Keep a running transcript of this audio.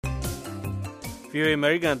VOA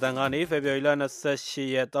American တန်ကနေဖေဖော်ဝါရီလ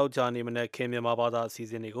28ရက်တောက်ကြနေမနေ့ခင်မြန်မာဘာသာအစီအ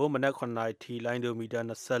စဉ်တွေကိုမနက်9:00နာရီထိလိုင်းဒိုမီတာ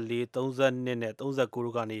24 32နဲ့39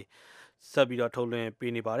တို့ကနေဆက်ပြီးတော့ထုတ်လွှင့်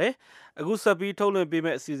ပေးနေပါတယ်။အခုဆက်ပြီးထုတ်လွှင့်ပေးမ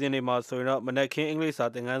ယ့်အစီအစဉ်တွေမှာဆိုရင်တော့မနက်ခင်းအင်္ဂလိပ်စာ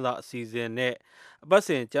သင်ခန်းစာအစီအစဉ်နဲ့အပတ်စ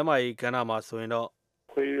ဉ်ကျမ်းမာရေးကဏ္ဍမှာဆိုရင်တော့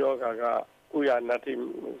ခွေးရောဂါကကုရနတ်တိ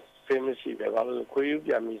ဖေးမရှိပဲဘာလို့ခွေးယူ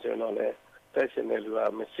ပြန်ပြီဆိုတော့လည်းတက်ရှင်တဲ့လူက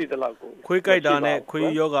မရှိသလောက်ကိုခွေးကြိုက်တာနဲ့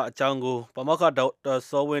ခွေးယောဂအကြောင်းကိုပမောက္ခဒေါက်တာ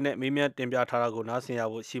စောဝင်းနဲ့မေးမြန်းတင်ပြထားတာကိုနားဆင်ရ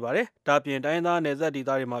ဖို့ရှိပါတယ်။ဒါပြင်တိုင်းသားနယ်စပ်ဒေသ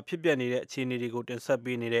တွေမှာဖြစ်ပျက်နေတဲ့အခြေအနေတွေကိုတင်ဆက်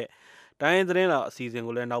ပေးနေတဲ့တိုင်းသတင်းလာအစီအစဉ်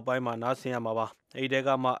ကိုလည်းနောက်ပိုင်းမှာနားဆင်ရမှာပါ။အဲဒီတဲက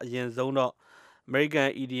မှအရင်ဆုံးတော့ American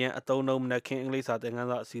Idiom အသုံးအနှုန်းမနက်ခင်းအင်္ဂလိပ်စာသင်ခန်း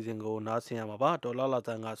စာအစီအစဉ်ကိုနားဆင်ရမှာပါ။ဒေါ်လာတ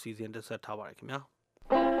န်ကအစီအစဉ်တင်ဆက်ထားပါတယ်ခင်ဗျာ။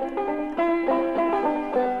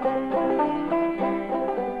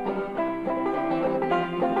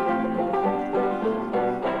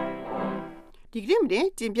ဒီကနေ့မှာ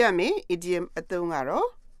တင်ပြမယ် idiom အသုံးကတော့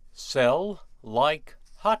sell like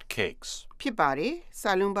hotcakes ဖြစ်ပါတယ်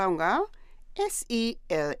စာလုံးပေါင်းက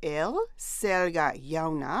SELL sell ကရော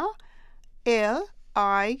င်းတာ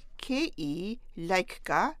LIKE like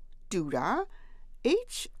ကတူတာ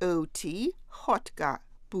HOT hot က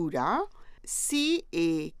ပူတာ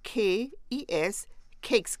CAKES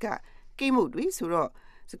cakes ကကိတ်မုတ်တွေဆိုတော့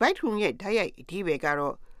စပိုက်ထုံရဲ့ဓာတ်ရိုက်အဓိပ္ပာယ်က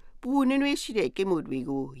တော့ပူနွေးနွေးရှိတဲ့ကိတ်မုတ်တွေ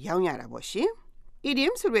ကိုရောင်းရတာပေါ့ရှင်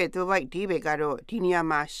idiom ဆိုတဲ့သွယ်ဝိုက်ဒီဘယ်ကတော့ဒီနေရာ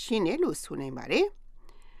မှာရှင်းတယ်လို့ဆိုနိုင်ပါတယ်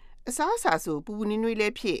။အစားအစာဆိုပူပူနွေးနွေးလ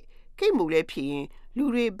ည်းဖြစ်ကိတ်မုတ်လည်းဖြစ်ရင်လူ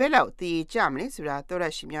တွေဘယ်လောက်သေကြမလဲဆိုတာသောရ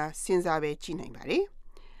ရှိများစဉ်းစားပဲကြည့်နိုင်ပါတယ်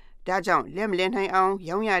။ဒါကြောင့်လက်မလဲနိုင်အောင်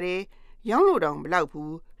ရောင်းရတယ်ရောင်းလို့တောင်မလောက်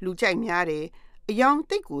ဘူးလူကြိုက်များတယ်အယောင်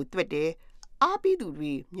တိတ်ကိုတွက်တယ်အားပေးသူ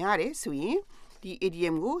တွေများတယ်ဆိုရင်ဒီ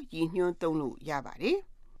idiom ကိုရည်ညွှန်းသုံးလို့ရပါတယ်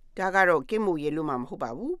။ဒါကတော့ကိတ်မုတ်ရဲ့လို့မှမဟုတ်ပါ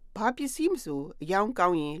ဘူး။ဘာပစ္စည်းမဆိုအယောင်ကော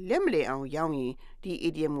င်းရင်လက်မလဲအောင်ရောင်းရင်ဒီ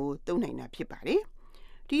idiom ကိုသုံးနိုင်တာဖြစ်ပါတယ်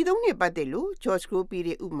။ဒီသုံးနဲ့ပတ်သက်လို့ George Crow ပြ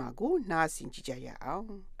တဲ့ဥပမာကိုနားဆင်ကြည့်ကြရအောင်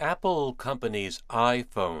။ Apple Company's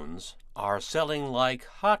iPhones are selling like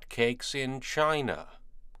hotcakes in China.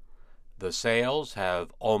 The sales have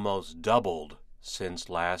almost doubled since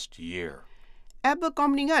last year. Apple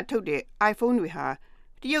Company ကထုတ်တဲ့ iPhone တွေဟာ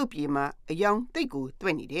တရုတ်ပြည်မှာအယောင်တိတ်ကိုတွ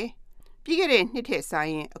က်နေတယ်။ပြီးခဲ့တဲ့နှစ်ထက်ဆိုင်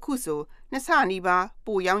ရင်အခုဆိုနှစ်ဆနီးပါး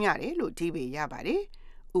ပိုရောင်းရတယ်လို့ဒီပေရပါတယ်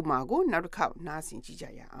။ဥပမာကိုနောက်တစ်ခေါက်နားဆင်ကြည့်ကြ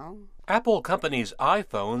ရအောင်။ Apple Company's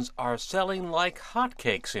iPhones are selling like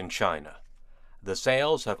hotcakes in China. The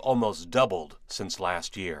sales have almost doubled since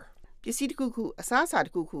last year. ပစ္စည်းတစ်ခုခုအစားအစာတ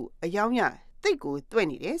စ်ခုခုအယောင်ရတိတ်ကိုတွက်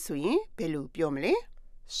နေတယ်ဆိုရင်ဘယ်လိုပြောမလဲ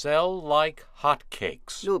Sell like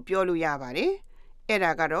hotcakes လို့ပြောလို့ရပါတယ်။အဲ့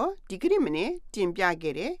ဒါကတော့ဒီကနေ့မနေ့တင်ပြ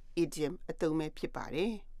ခဲ့တဲ့ idiom အသုံးပဲဖြစ်ပါတ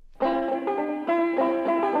ယ်။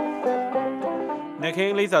နက်ခ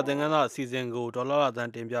င်းအင်္ဂလိပ်စာသင်ခန်းစာအစီအစဉ်ကိုဒေါ်လာတန်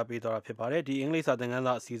တင်ပြပေးသွားတာဖြစ်ပါတယ်ဒီအင်္ဂလိပ်စာသင်ခန်း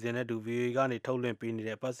စာအစီအစဉ်နဲ့တူ VOA ကနေထုတ်လွှင့်ပေးနေ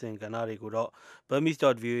တဲ့ပတ်စဉ်ကဏ္ဍတွေကိုတော့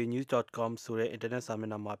burmese.voanews.com ဆိုတဲ့ internet စာမျ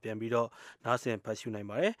က်နှာမှာပြန်ပြီးတော့နားဆင်ဖတ်ရှုနိုင်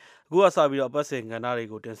ပါတယ်အခုကစပြီးတော့ပတ်စဉ်ကဏ္ဍတွေ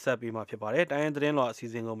ကိုတင်ဆက်ပေးမှာဖြစ်ပါတယ်တိုင်းရင်းသတင်းလွှာအစီ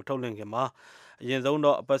အစဉ်ကိုမထုတ်လွှင့်ခင်မှာအရင်ဆုံး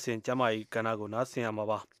တော့အပတ်စဉ်ကျမ်းမာရေးကဏ္ဍကိုနားဆင်ရမှာ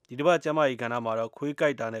ပါဒီတစ်ပတ်ကျမ်းမာရေးကဏ္ဍမှာတော့ခွေးကြို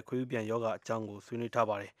က်တာနဲ့ခွေးပြန်ယောဂအကြောင်းကိုဆွေးနွေးထား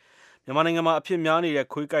ပါတယ်မြန်မာနိုင်ငံမှာအဖြစ်များနေတဲ့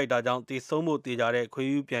ခွေးကြိုက်တာကြောင့်တည်ဆုံးမှုတည်ကြတဲ့ခွေး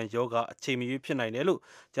ယူပြန်ယောဂအချိန်မရွေးဖြစ်နိုင်တယ်လို့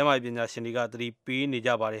ကျန်းမာရေးပညာရှင်တွေကသတိပေးနေကြ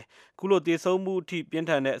ပါတယ်။ခုလိုတည်ဆုံးမှုအထိပြင်း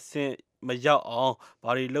ထန်တဲ့အဆင့်မရောက်အောင်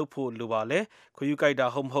ဘာတွေလုပ်ဖို့လိုပါလဲ။ခွေးယူကြိုက်တာ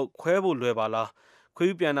ဟုတ်မဟုတ်ခွဲဖို့လွယ်ပါလား။ခွေး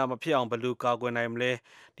ယူပြန်တာမဖြစ်အောင်ဘယ်လိုကာကွယ်နိုင်မလဲ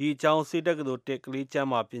။ဒီအကြောင်းစေတက္ကသိုလ်တက်ကလေးကျန်း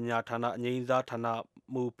မာပညာဌာနအငြိမ်းစားဌာန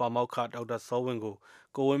မူပါမောက္ခဒေါက်တာစောဝင်း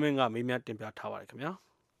ကိုဝင်းမင်းကမေးမြန်းတင်ပြထားပါတယ်ခင်ဗျာ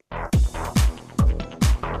။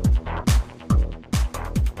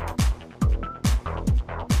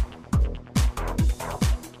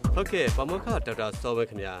ဟုတ်ကဲ့ပါမောက္ခဒေါက်တာစောဝင်း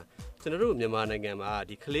ခင်ဗျာကျွန်တော်တို့မြန်မာနိုင်ငံမှာ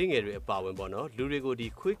ဒီကလေးငယ်တွေအပါဝင်ပေါ့နော်လူတွေကိုဒီ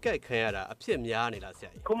ခွေးကြိုက်ခံရတာအဖြစ်များနေလားဆရာ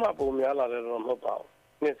ကြီးခုမှပုံများလာတယ်တော့မဟုတ်ပါဘူး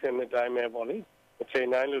နှစ်စဉ်နှစ်တိုင်းပဲပေါ့လေအချိန်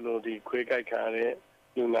တိုင်းလိုဒီခွေးကြိုက်ခံရတဲ့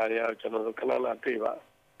လူနာတွေကကျွန်တော်တို့ခဏခဏတွေ့ပါ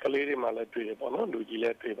ကလေးတွေမှလည်းတွေ့တယ်ပေါ့နော်လူကြီးလ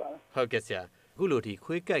ည်းတွေ့ပါဟုတ်ကဲ့ဆရာအခုလိုဒီ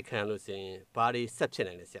ခွေးကြိုက်ခံလို့ဆိုရင်ဘာတွေဆက်ဖြစ်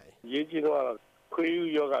နိုင်လဲဆရာကြီးရေးကြည့်တော့ခွေး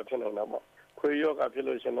ယောဂဖြစ်နေတာပေါ့ခွေးယောဂဖြစ်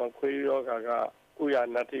လို့ရှင်တော့ခွေးယောဂကကုရ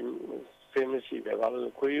နတ်တိဖေးမရှိပဲဘာ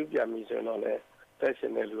လို့ခွေးယူပြန်ပြီဆိုတော့လည်းတက်ရှ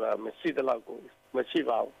င်တဲ့လူကမရှိသလောက်ကိုမရှိ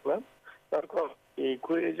ပါဘူးနော်နောက်တော့ဒီ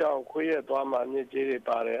ခွေးကြောင့်ခွေးရဲ့သွားမှာမြစ်ကြီးတွေ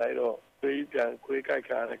ပါတယ်အဲ့တော့ခွေးပြန်ခွေးကြိုက်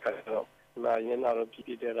ခံရတဲ့ခါကျတော့နာရင်တော့ပြ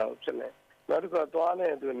ည့်တဲ့တော့ဖြစ်နေနောက်တော့သွား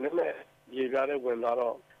တဲ့သူနည်းနည်းရေပြားတဲ့ဝင်သွား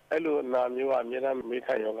တော့အဲ့လိုနာမျိုးကအများအားမေး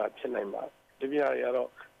ခံယောဂဖြစ်နိုင်ပါတယ်ဒီပြားတွေကတော့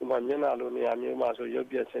ဒီမှာမျက်နှာလိုနေရာမျိုးမှာဆိုရုပ်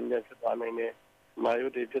ပြဆင်းပြဖြစ်သွားနိုင်တယ်မာယု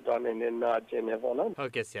တွေဖြစ်သွားနိုင်တယ်နာကျင်တယ်ပေါ့နော်ဟု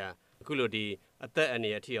တ်ကဲ့ဆရာအခုလိုဒီအသက်အန္တ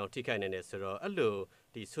ရာယ်အထိအောင်ထိခိုက်နိုင်တယ်ဆိုတော့အဲ့လို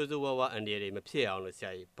ဒီဆိုးဆိုးဝါးဝါအန္တရာယ်တွေမဖြစ်အောင်လို့ဆ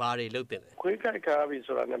ရာကြီးဘာတွေလုပ်တင်လဲခွေးကြိုက်ခါပြီ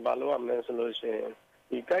ဆိုတာနဲ့ဘာလို့ရမလဲဆိုလို့ရှိရင်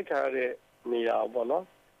ဒီကြိုက်ခါတဲ့နေရာပေါ့နော်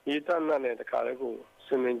ရေတန်းနဲ့တခါလေကိုစ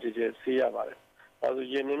င်စင်ကြယ်ကြယ်ဆေးရပါတယ်။အဲဒါ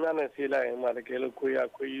ရေမြများနဲ့ဆေးလိုက်ရင်မှတကယ်လို့ခွေး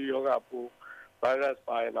ယူယောဂပူ virus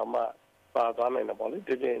ပါရင်တော့မှပါသွားနိုင်တယ်ပေါ့လေ။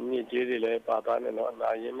ဒီပြင်ညစ်ကြေးတွေလည်းပါသွားနိုင်တော့အနာ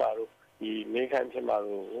ရင်းမှာတို့ဒီမေးခမ်းဖြစ်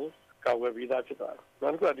မှာတို့ကောက်ွယ်ပြီးသားဖြစ်သွားတယ်။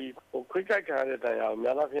နောက်တစ်ခုကဒီခွေးကြိုက်ခံရတဲ့တရားကို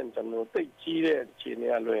များသောအားဖြင့်ကျွန်တော်သိကြီးတဲ့အခြေအနေ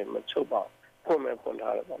အလွယ်မချုပ်ပါဘူး။ဖွ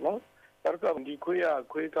င့်ထားတယ်ပေါ့နော်။နောက်တစ်ခုဒီ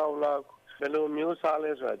ခွေးကောင်းလားဘယ်လိုမျိုး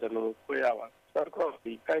စားလဲဆိုတာကျွန်တော်ခွေးရပါနောက်တစ်ခု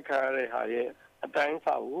ဒီကြိုက်ခံရတဲ့ဟာရဲ့အတိုင်း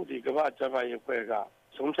စာကိုဒီကမ္ဘာ့ကျန်းမာရေးအဖွဲ့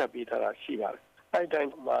ကဆုံးဖြတ်ပေးထားတာရှိပါတယ်။အဲ့တို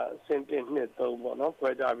င်းမှာစင်တင်နှစ်သုံးပေါ့နော်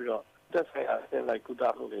ခွဲကြပြီးတော့သက်ဆိုင်ရာဆင်လိုက်ကုသ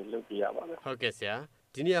မှုတွေလုပ်ပြရပါတယ်ဟုတ်ကဲ့ဆရာ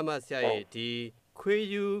ဒီနေရာမှာဆရာ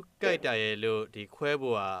ရဲ့ဒီခွေးယူကြိုက်တာရဲ့လို့ဒီ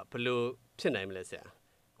ခွဲဖို့ကဘယ်လိုဖြစ်နိုင်မလဲ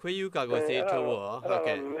ဆရာခွေးယူကာကွယ်ဆေးထိုးဖို့ဟုတ်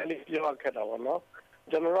ကဲ့အဲ့ဒီပြော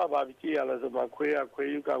ခဲ့တာပေါ့နော်ကျွန်တော်ကဘာကြည့်ရလဲဆိုမှ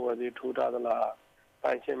ခွေးယူကာကွယ်ဆေးထိုးထားသလား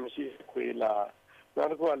ပိုင်ရှင်မရှိခွေးလား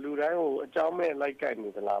နောက်တစ်ခုကလူတိုင်းကိုအကြောင်းမဲ့လိုက်ကြိုက်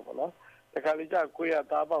နေသလားပေါ့နော်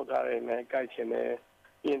တခါလေကျခွေးသားပေါက်ထားတဲ့နဲ့ကြိုက်ချင်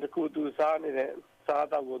တယ်ပြင်တစ်ခုသူစားနေတဲ့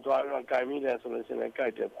စားတော့ကိုသွားတော့ကြိုက်မိတယ်ဆိုလို့ရှိရင်ကြို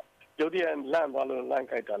က်တယ်ပေါ့ရုပ်တရက်လန့်သွားလို့လ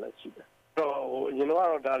န့်ကြိုက်တာလည်းရှိတယ်တော့အရင်က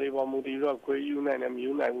တော့ဒါတွေပေါ်မူတည်ပြီးတော့ခွေးယူနိုင်တယ်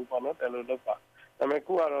မယူနိုင်ဘူးပေါ့နော်တယ်လို့လုပ်ပါဒါပေ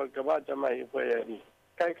မဲ့ခုကတော့ကမ္ဘာ့ကျန်းမာရေးအဖွဲ့ရဲ့ဒီ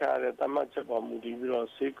ကြိုက်ခါရတဲ့တမတ်ချက်ပေါ်မူ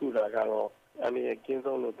တည်ပြီးတော့ဆေးကုတာကတော့အနေနဲ့က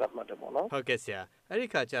င်းဆုံးလို့သတ်မှတ်တယ်ပေါ့နော်ဟုတ်ကဲ့ဆရာအဲ့ဒီ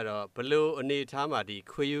ခါကျတော့ဘလို့အနေထားမှာဒီ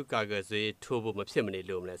ခွေးယူကာကွယ်ဆေးထိုးဖို့မဖြစ်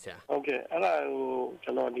မနေလို့မလဲဆရာဟုတ်ကဲ့အဲ့ဒါကို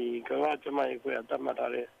ကျွန်တော်ဒီကမ္ဘာ့ကျန်းမာရေးအဖွဲ့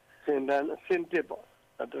သတ်မှတ်ထားတဲ့စင်တန်းအဆင့်1ပေါ့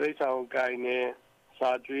တရိတ်ဆောင်ကိုင်းနေ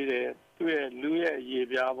စာကျွေးတယ်သူ့ရဲ့လူ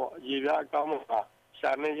ရဲ့ရေပြားပေါ့ရေပြားအကောင်း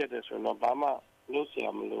မှာရှာနေရတယ်ဆိုတော့ဘာမှလုပ်เสี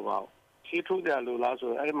ยမလို့ပါဘူးရှင်းထုတ်တယ်လို့လား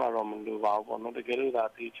ဆိုရင်အဲ့ဒီမှာတော့မလို့ပါဘူးပေါ့နော်တကယ်လို့ဒါ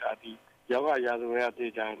သိချာဒီယောဂရာဇဝင်ရ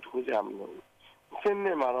သိချာထိုးကြမလို့ဆင်း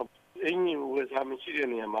နေမှာတော့အင်းကြီးဝယ်စားမရှိတဲ့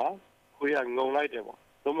နေရာမှာကိုရငုံလိုက်တယ်ပေါ့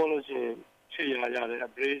လုံးမလို့ရှိရင်ချေရရတဲ့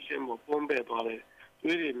abrasion ကိုပုံးပဲ့သွား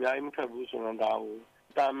တယ်သွေးတွေအများကြီးမထွက်ဘူးဆိုတော့ဒါ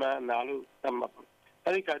ကိုတာမန်နာလို့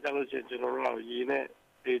သတ်မှတ်အဲ့ဒီကကြလို့ရှိရင်ကျွန်တော်တို့ရေ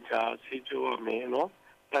နဲ့ဒေတာစီချိုရ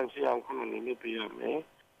မယ်နော်တန်ရှင်းအောင်ခုနလေးလုပ်ပြရမယ်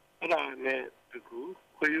အဲ့ဒါနဲ့ဒီကူ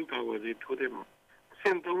ခွေးယူကာကွယ်ဆေးထိုးတယ်မှာစ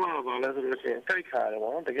င်တုံးကဘာလဲဆိုလို့ရှိရင်ကြိုက်ခါ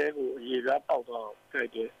တယ်ပေါ့တကယ်ကိုအရေပြားပေါက်တော့ကြိုက်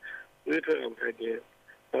တယ်သွေးထွက်အောင်ကြိုက်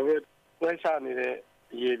တယ်ဒါပေမဲ့ဝဲချနေ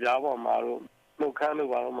တဲ့ရေပြားပေါ်မှာတော့နှုတ်ခ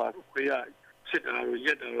မ်းတို့ဘာလို့မှခွေးရချစ်တာတို့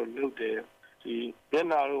ရက်တာတို့လုပ်တယ်ဒီမျက်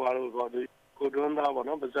နာတို့ဘာလို့ပေါ့ဒီကိုတွန်း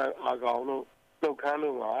သားပေါ့နော်ပါးစပ်အာကောင်တို့နှုတ်ခ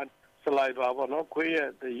မ်းတို့မှာစလိုက်ပါပေါ့နော်ခွေး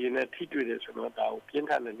ရဲ့ရေနဲ့ထိတွေ့တယ်ဆိုတော့ဒါကိုပြင်း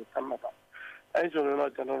ထန်တယ်လို့သတ်မှတ်တာအဲဆို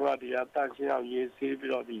တော့ကျွန်တော်တို့ကဒီအတန့်ရှင်းအောင်ရေး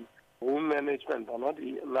ဆေးပြီးတော့ဒီ wound management ပေါ့နော်ဒီ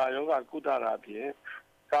လာယောဂကု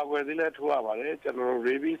သတာပြင်ကာကွယ်ဆေးလည်းထိုးရပါတယ်ကျွန်တော်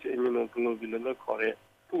rabies immunoglobulin လို့ခေါ်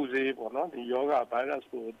တဲ့ကုဆေးပေါ့နော်ဒီယောဂ virus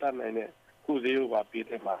ကိုတတ်နိုင်တဲ့ကုဆေးကိုပါ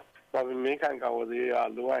ပေးတယ်မှာဒါပေမဲ့ခံကာကွယ်ဆေးက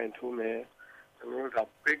လိုအပ်ရင်ထိုးမယ်ကျွန်တော်တို့က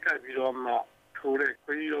ပိတ်ကပ်ပြီးတော့မှထိုးတဲ့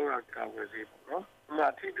ခွေးယောဂကာကွယ်ဆေးပေါ့နော်ဥမာ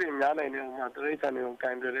ထိတွေ့များနိုင်တဲ့ဥမာတရိတ်ဆန်တွေကိုက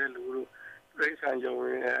န်ကြတဲ့လူတို့တရိတ်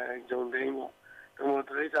ဆန်ယုံသိ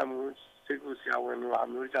န်းပေါ့ဒီတရိတ်ဆန်မှုစိတ်ကူဆရာဝန်တို့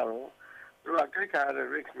အမျိုးကြတော့သူကကြိုက်ခါရတဲ့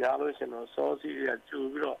risk များလို့ရှင်တော့စောစီးရကျူ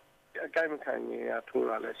ပြီးတော့အကြိုက်မခံ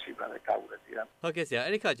ရင်ထိုးတာလည်းရှိပါတယ်ကောက်တယ်ဒီကဟုတ်ကဲ့ဆရာ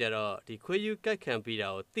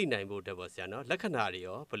အဲ့ဒီခါကျတော့ဒီခွေးယူကြိုက်ခံပြီးတာကိုသိနိုင်ဖို့တက်ပေါ့ဆရာနော်လက္ခဏာတွေ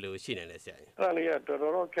ရောဘယ်လိုရှိနိုင်လဲဆရာအဲ့ဒါလေး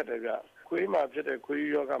ကတော်တော်ခက်တယ်ဗျခွေးမှာဖြစ်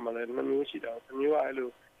တဲ့ခွေးယောဂမှာလည်းနှမျိုးရှိတာတစ်မျိုးကအဲ့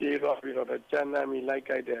လိုပြေးတော့ပြီးတော့ကြမ်းတမ်းပြီး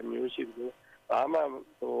လိုက်ကြိုက်တဲ့မျိုးရှိ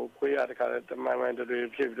တယ်ဘာမှခွေးရတခါတမန်မှန်တွေ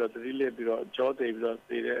ဖြစ်ပြီးတော့သတိလစ်ပြီးတော့ကြော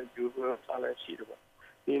သေးပြီးတော့သေတဲ့အကျိုးစားလည်းရှိ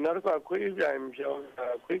တယ်ပေါ့ဒီနောက်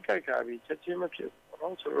တစ်ခါခွေးပြိုင်ပြောခွေးကြိုက်ခါပြီးချက်ချင်းမဖြစ်ဘူးပေါ့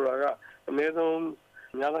နော်ဆိုတော့ကအန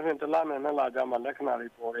ည်းဆုံးများသောဖြင့်တစ်လနဲ့နှစ်လကြာမှလက္ခဏာ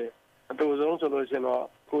တွေပေါ်တယ်အတူဆုံးဆိုလို့ရှိရင်တော့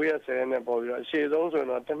9ရက်10နဲ့ပေါ်ပြီးတော့အရှည်ဆုံးဆိုရင်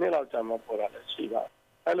တော့တစ်နှစ်လောက်ကြာမှပေါ်တာလည်းရှိပါ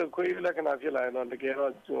အဲ့လိုခွေးလက္ခဏာဖြစ်လာရင်တော့တ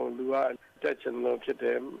ကယ်တော့လူကတက်ချင်လို့ဖြစ်တ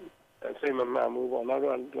ယ်စိတ်မမှန်ဘူးပေါ့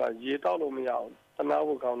နောက်တော့သူကရေတောက်လို့မရအောင်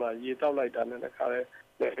တနာဖို့ကောင်းတာရေတောက်လိုက်တာနဲ့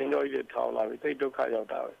တခါလဲလက်ရင်းကြောကြီးထောင်းလာပြီးသိဒုက္ခရောက်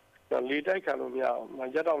တာပဲလေတိုက်ခံလို့မရအော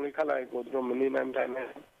င်ရက်တောက်လေးခတ်လိုက်ကိုသူတို့မနေနိုင်တိုင်း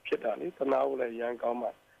နဲ့ဖြစ်တာလေတနာဖို့လည်းရန်ကော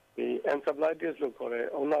င်းပါဒီ encephalitis လို့ခေါ်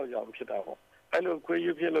တဲ့အုံနောက်ရောင်ဖြစ်တာပေါ့အဲ့လိုခွေး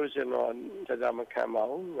ယူဖြစ်လို့ရှင်တော့ကြာမခံပါ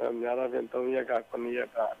ဘူးများတော့ဖြင့်3ရက်က9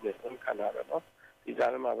ရက်ကအမြဲတမ်းခံရတယ်နော်ဒီ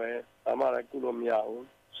ကြားထဲမှာပဲဘာမှလည်းကုလို့မရဘူး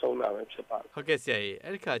ဆုံးတာပဲဖြစ်ပါတယ်ဟုတ်ကဲ့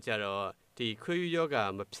ဆရာကြီးအဲ့ဒီခါကျတော့ဒီခွေးယူယောဂ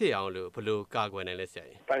မဖြစ်အောင်လို့ဘယ်လိုကာကွယ်နိုင်လဲဆရာ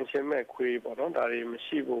ကြီးပန်ရှင်မဲ့ခွေးပေါ့နော်ဒါတွေမ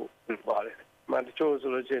ရှိဖို့ပါတယ်မှတချို့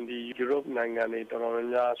ဆိုလို့ချင်းဒီယူရိုပနိုင်ငံတွေတော်တော်များ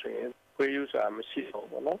များဆိုရင်ခွေးယူဆိုတာမရှိတော့ဘူး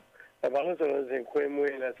ပေါ့နော်ဘာလို့ဆိုလို့ချင်းခွေး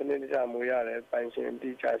မွေးလည်းစနစ်တကျမွေးရတယ်ပန်ရှင်တိ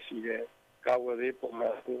ကျရှိတယ်ကာကွယ်ရေးပုံမှန်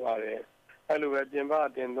ပို့ရတယ်အဲ့လိုပဲပြင်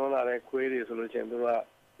ပတင်သွင်းလာတဲ့ခွေးတွေဆိုလို့ချင်းသူက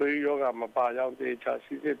ခွေးယောဂမပါရောက်သေးချာ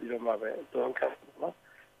ရှိစစ်ပြီးတော့မှပဲတွန်းခတ်နော်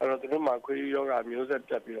အဲ့တော့သူတို့မှခွေးယောဂမျိုး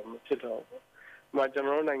ဆက်ပြတ်ပြီးတော့မဖြစ်တော့ဘူး။မှ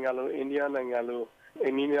ကျွန်တော်တို့နိုင်ငံလိုအိန္ဒိယနိုင်ငံလိုအိ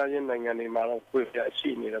န္ဒိယနိုင်ငံတွေမှာတော့ခွေးပြ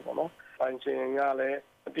ရှိနေတယ်ပေါ့နော်။ပိုင်းရှင်ကလ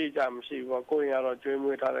ည်းအတိအကျမရှိဘူး။ကိုယ်ရင်ကတော့ကျွေး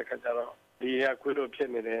မွေးထားတဲ့ခါကျတော့ဒီကခွေးလိုဖြစ်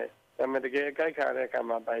နေတယ် ဒါပေမဲ့တကယ်အကြိုက်ခံတဲ့အခါ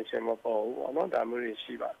မှာပိုင်ရှင်မပေါ်ဘူးပေါ့နော်ဒါမျိုးတွေ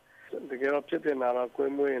ရှိပါတကယ်တော့ဖြစ်တင်လာတော့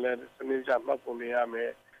ကိုယ်မွေးရင်လည်းစနစ်ကျမှတ်ပုံနေရ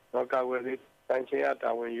မယ်တော့ကာဝယ်လေးတိုင်ချင်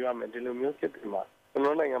ရတာဝန်ယူရမယ်ဒီလိုမျိုးဖြစ်တယ်မှာ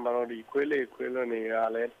ကျွန်တော်နိုင်ငံမှာတော့ဒီခွေးလေးခွေးလွန်တွေက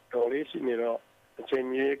လည်းတော်လေးရှိနေတော့အချိန်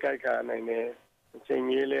ကြီးကြိုက်ခံနိုင်တယ်အချိန်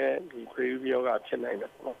ကြီးလည်းဒီခွေးပြောကဖြစ်နိုင်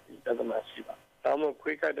တယ်ပေါ့ဒီပြဿနာရှိပါဒါမှမဟုတ်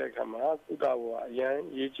ခွေးကြိုက်တဲ့အခါမှာကုသဖို့အရင်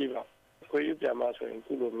ရေးကြည့်ပါခွေးပြန်မှဆိုရင်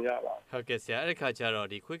ကုလို့မရပါဘူးဟုတ်ကဲ့ဆရာအဲ့ဒီခါကျတော့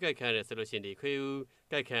ဒီခွေးကြိုက်ခံရတယ်ဆိုလို့ရှိ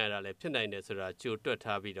ရင်ဒီခွေးကြိုက်ခံရတာလည်းဖြစ်နိုင်တယ်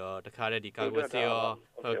ဆိုတာကြိုတွက်ထားပြီးတော့တခါတည်းဒီကာကွယ်ဆေး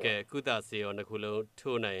ရောဟုတ်ကဲ့ကုသဆေး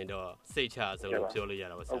ရောနှစ်ခုလုံးထိုးနိုင်ရင်တော့စိတ်ချအဆုံးလို့ပြောလို့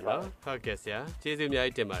ရတာပါဆရာနော်ဟုတ်ကဲ့ဆရာကျေးဇူးအများ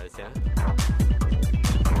ကြီးတင်ပါတယ်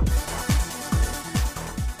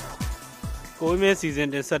ဆရာကိုမင်းစီ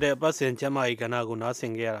စဉ်တင်ဆက်တဲ့အပတ်စဉ်ကျမ်းမာရေးကဏ္ဍကိုနားဆ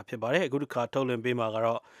င်ကြရတာဖြစ်ပါတယ်အခုတစ်ခါထုတ်လွှင့်ပေးမှာ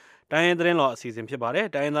ကတော့တိုင်းရင်းသတင်းတော်အစီအစဉ်ဖြစ်ပါတယ်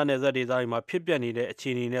တိုင်းရင်းသားနယ်စပ်ဒေသတွေမှာဖြစ်ပျက်နေတဲ့အ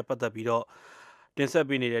ခြေအနေနဲ့ပတ်သက်ပြီးတော့တင်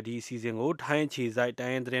ဆက်ပေးနေတဲ့ဒီအစီအစဉ်ကိုထိုင်းခြေစိုက်တို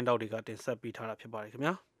င်းရင်းသတင်းတောက်တွေကတင်ဆက်ပေးထားတာဖြစ်ပါတယ်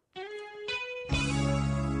ခင်ဗျာ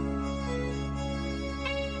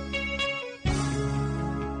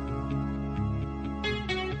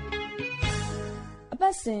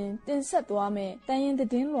ပတ်စဉ်တင်ဆက်သွားမယ်တိုင်းရင်းသ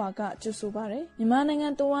တင်းလွှာကကြိုဆိုပါရယ်မြန်မာနိုင်ငံ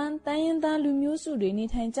တဝန်းတိုင်းရင်းသားလူမျိုးစုတွေနေ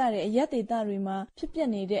ထိုင်ကြတဲ့အရပ်ဒေသတွေ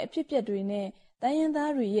မှာဖြစ်ပျက်နေတဲ့အဖြစ်အပျက်တွေနဲ့တိုင်းရင်း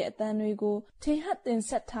သားတွေရဲ့အသံတွေကိုထင်ဟပ်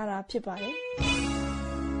တင်ဆက်ထားတာဖြစ်ပါတယ်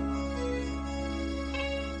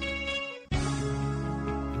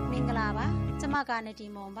မင်္ဂလာပါကျမကနဒီ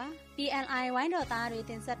မွန်ပါ PLI ဝိုင်းတော်သားတွေ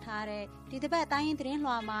တင်ဆက်ထားတဲ့ဒီတစ်ပတ်တိုင်းရင်းသတ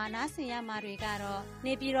င်းလွှာမှာနားဆင်ရမှာတွေကတော့နေ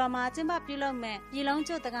ပြည်တော်မှာကျင်းပပြုလုပ်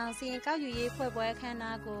မဲ့ပြည်လုံးကျွတ်တကောင်စီရင်ကောက်ယူရေးဖွဲ့ပွဲအခမ်းအ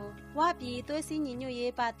နားကိုဝပြည်သွေးစ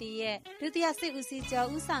ည်းညီညွတ်ရေးပါတီရဲ့ဒုတိယစစ်ဦးစီး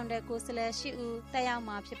ချုပ်ဦးဆောင်တဲ့ကိုယ်စားလှယ်ရှိဦးတက်ရောက်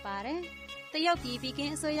မှာဖြစ်ပါတယ်တရုတ်ပြည်ပြည်က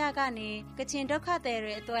င်းအစိုးရကနေကချင်ဒုက္ခ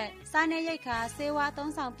သည်တွေအတွက်စားနပ်ရိက္ခာဆေးဝါးအ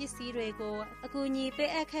သုံးဆောင်ပစ္စည်းတွေကိုအကူအညီ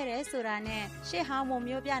ပေးအပ်ခဲ့တဲ့ဆိုတာနဲ့ရှေ့ဟောင်း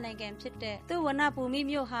မုံမျိုးပြနိုင်ငံဖြစ်တဲ့သူဝနဘူမိ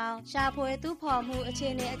မြို့ဟောင်းရှာဖွေတူးဖော်မှုအ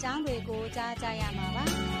ခြေအနေအကြောင်းတွေကိုကြားကြရမှာ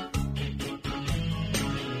ပါ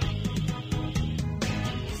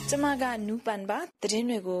ကျမကနူးပန်ပါသတ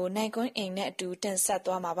င်းတွေကိုနိုင်ကွန်းအိမ်နဲ့အတူတင်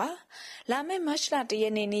ဆက်သွားမှာပါလာမယ့်မတ်လ1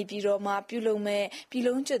ရက်နေ့နေပြည်တော်မှာပြုလုပ်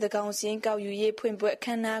မဲ့ပြည်လုံးကျွတ်တကောင်စီရင်ကောက်ယူရေးဖွင့်ပွဲအ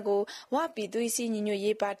ခမ်းအနားကိုဝပြည်သွေးစည်းညီညွတ်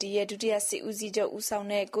ရေးပါတီရဲ့ဒုတိယစစ်ဦးစီးချုပ်ဦး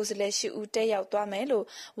ဆောင်တဲ့ကိုယ်စားလှယ်ရှိဦးတက်ရောက်သွားမယ်လို့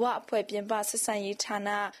ဝအဖွဲ့ပြင်ပဆက်ဆံရေးဌာန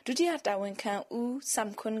ဒုတိယတာဝန်ခံဦး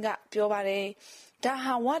စမ်ခွန်းကပြောပါတယ်ဒါ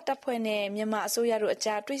ဟာဝတပ်ဖွဲ့နဲ့မြန်မာအစိုးရတို့အ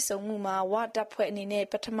ကြားတွေ့ဆုံမှုမှာဝတပ်ဖွဲ့အနေ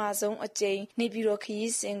နဲ့ပထမဆုံးအကြိမ်နေပြည်တော်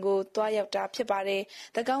ခရီးစဉ်ကိုတွားရောက်တာဖြစ်ပါတယ်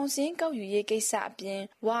။တကောင်စင်းကောက်ယူရေးကိစ္စအပြင်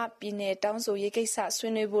ဝပြည်နယ်တောင်းဆိုရေးကိစ္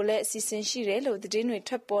စဆွေးနွေးဖို့လည်းအစီအစဉ်ရှိတယ်လို့သတင်းတွေ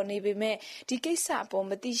ထွက်ပေါ်နေပေမဲ့ဒီကိစ္စ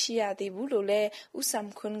အပေါ်မသိရှိရသေးဘူးလို့လည်းဦး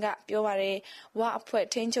စမ်ခွန်းကပြောပါတယ်။ဝအဖွဲ့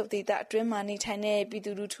ထိန်းချုပ်ဒေသအတွင်းမှာနေထိုင်တဲ့ပြည်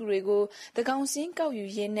သူလူထုတွေကိုတကောင်စင်း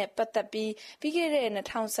ကောက်ယူရေးနဲ့ပတ်သက်ပြီးပြီးခဲ့တဲ့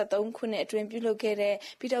2013ခုနှစ်အတွင်းပြုလုပ်ခဲ့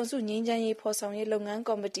တဲ့ပြည်ထောင်စုငြိမ်းချမ်းရေးဖော်ဆောင်ရေးလုပ်ငန်း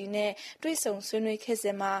ကော်မတီနဲ့တွေ့ဆုံဆွေးနွေးခဲ့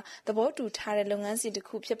စဉ်မှာသဘောတူထားတဲ့လုပ်ငန်းစဉ်တစ်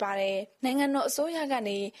ခုဖြစ်ပါတယ်။နိုင်ငံတော်အစိုးရက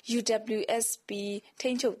နေ UWSP ထိ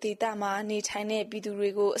န်းချုပ်ဒေသမှာနေထိုင်တဲ့ပြည်သူ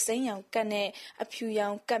တွေကိုအစိမ်းရောင်ကတ်နဲ့အဖြူရော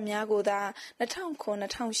င်ကတ်များကိုသာ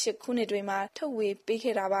2009-2008ခုနှစ်တွေမှာထုတ်ဝေ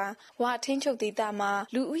ပေးခဲ့တာပါ။ဝါထိန်းချုပ်ဒေသမှာ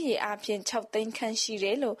လူဦးရေအပြင်6သိန်းခန့်ရှိ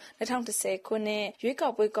တယ်လို့2010ခုနှစ်ရွေး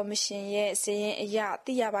ကောက်ပွဲကော်မရှင်ရဲ့စာရင်းအရ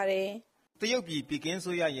သိရပါတယ်။တရုတ်ပြည်ပြည်က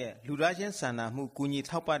င်းဆိုရရဲ့လူသားချင်းစာနာ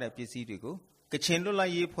မှုကူညီထောက်ပံ့တဲ့ပစ္စည်းတွေကိုကချင်လွတ်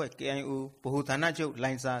လပ်ရေးအဖွဲ့ KIO ဗဟိုဌာနချုပ်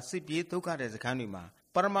လိုင်စာစစ်ပြေးဒုက္ခသည်စခန်းတွေ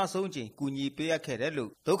မှာပထမဆုံးအကြိမ်ကူညီပေးအပ်ခဲ့တယ်လို့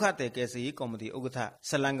ဒုက္ခသည်ကယ်ဆယ်ရေးကော်မတီဥက္ကဋ္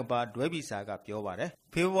ဌဆလန်ကပါဒွဲဘီစာကပြောပါတယ်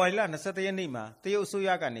။ဖေဖော်ဝါရီလ21ရက်နေ့မှာတရုတ်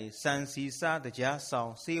အစိုးရကနေစံစီစားတကြားဆောင်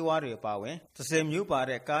စေးဝါးတွေပါဝင်30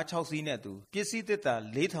မျိုးပါတဲ့ကား6စီးနဲ့တူပစ္စည်းသစ်တာ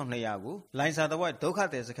4200ကိုလိုင်စာတဝိုက်ဒုက္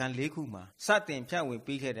ခသည်စခန်း4ခုမှာစတင်ဖြန့်ဝေ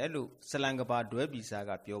ပေးခဲ့တယ်လို့ဆလန်ကပါဒွဲဘီစာက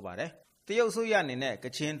ပြောပါတယ်။တရုတ်ဆိုရအနေနဲ့က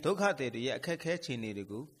ချင်ဒုက္ခသည်တွေရဲ့အခက်အခဲခြေ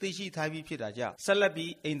အနေတွေကိုသိရှိထားပြီးဖြစ်တာကြောင့်ဆက်လက်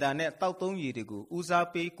ပြီးအိမ်သာနဲ့တောက်သုံးရည်တွေကိုဦးစား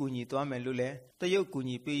ပေးကူညီသွားမယ်လို့လည်း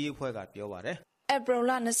တရုတ်ကူညီပေးရေးအဖွဲ့ကပြောပါတယ်။ဧပြီ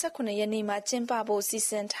လ29ရက်နေ့မှာကျင်း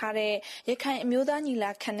ပဖို့စီစဉ်ထားတဲ့ရခိုင်အမျိုး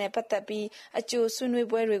သားညီလာခံနဲ့ပတ်သက်ပြီးအကျိုးဆွေးနွေး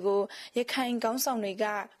ပွဲတွေကိုရခိုင်ခေါင်းဆောင်တွေက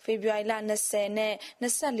ဖေဖော်ဝါရီလ20နဲ့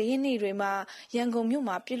24ရက်နေ့တွေမှာရန်ကုန်မြို့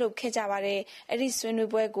မှာပြုလုပ်ခဲ့ကြပါတယ်။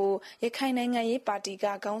အဲ့ဒီဆွေးနွေးပွဲကိုရခိုင်နိုင်ငံရေးပါတီက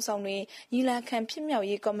ခေါင်းဆောင်တွေညီလာခံဖြစ်မြောက်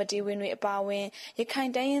ရေးကော်မတီဝင်တွေအပါအဝင်ရ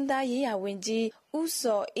ခိုင်တိုင်းရင်းသားရေးရာဝန်ကြီးဦး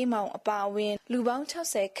စောအေးမောင်အပါအဝင်လူပေါင်း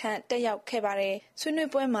60ခန့်တက်ရောက်ခဲ့ပါတယ်။ဆွေးနွေး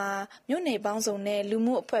ပွဲမှာမြို့နယ်ပေါင်းစုံနဲ့လူ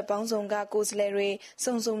မှုအဖွဲ့ပေါင်းစုံကကိုယ်စားလှယ်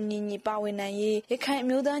တွေစုံစုံညီညီပါဝင်နိုင်ရေးရခိုင်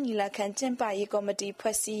အမျိုးသားညီလာခံကျင်းပရေးကော်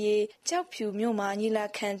မတီဖွဲ့စည်းရေးကြောက်ဖြူမြို့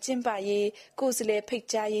မှာညီလာခံကျင်းပရေးကိုယ်စားလှယ်ဖိတ်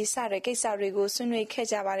ကြားရေးစတဲ့ကိစ္စတွေကိုဆွေးနွေး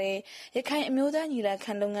ခဲ့ကြပါတယ်။ရခိုင်အမျိုး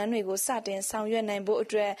သားညီလာခံလုပ်ငန်းတွေကိုစတင်ဆောင်ရွက်နိုင်ဖို့အ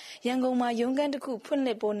တွက်ရန်ကုန်မှာရုံးခန်းတစ်ခုဖွင့်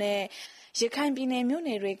လှစ်ဖို့နဲ့ရခိုင်ပြည်နယ်မြို့န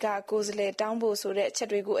ယ်တွေကကိုယ်စားလှယ်တောင်းဖို့ဆိုတဲ့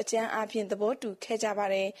အချက်တွေကိုအကြမ်းအားဖြင့်သဘောတူ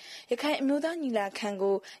ခဲ့ကြပါတယ်ရခိုင်အမျိုး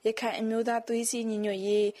သားညီလာခံကိုရခိုင်အမျိုးသားသွေးစ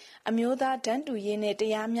ည်းညီညွတ်ရေးအမျိုးသားတန်းတူရေးနဲ့တ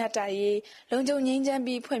ရားမျှတရေးလုံခြုံငြိမ်းချမ်း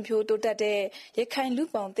ပြီးဖွံ့ဖြိုးတိုးတက်တဲ့ရ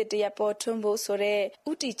ခိုင်လူပောင်သစ်တရက်ပေါ်ထွန်းဖို့ဆိုတဲ့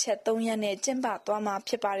ဥတီချက်3ရက်နဲ့ကျင်းပသွား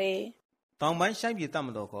မှာဖြစ်ပါတယ်တောင်ပိုင်းရှမ်းပြည်တပ်မ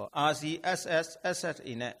တော်က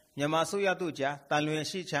RCSS/SSA နဲ့မြန်မာဆိုရတို့ကြားတန်လွင်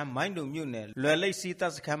ရှိချမ်းမိုင်းတုံမြို့နယ်လွယ်လိပ်စီတ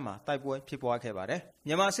ပ်စခန်းမှာတိုက်ပွဲဖြစ်ပွားခဲ့ပါတယ်မြ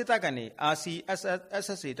န်မာစစ်တပ်ကနေ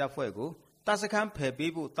RCSS/SSA တပ်ဖွဲ့ကိုတပ်စခန်း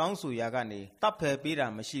ဖယ်ပေးဖို့တောင်းဆိုရာကနေတပ်ဖယ်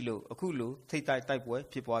ပေးတာမရှိလို့အခုလိုထိတ်တိုက်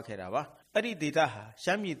ပွဲဖြစ်ပွားခဲ့တာပါ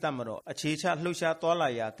အဲ့ဒီဒေတာဟာရှမ်းပြည်တပ်မတော်အခြေချ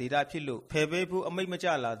လှုပ်ရှားသွားလာရာဒေတာဖြစ်လို့ဖယ်ပေးဖို့အမိန့်မကျ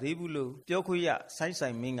လာသေးဘူးလို့ပြောခွင့်ရဆိုင်း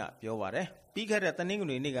ဆိုင်မင်းကပြောပါတယ်ပြီးခဲ့တဲ့တနင်္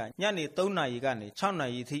ဂနွေနေ့ကညနေ3နာရီကနေ6နာ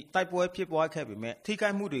ရီထိတိုက်ပွဲဖြစ်ပွားခဲ့ပေမဲ့ထိ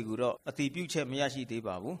ခိုက်မှုတွေကိုတော့အတည်ပြုချက်မရရှိ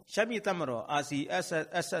သေးပါဘူး။ရှမ်းပြည်တပ်မတော်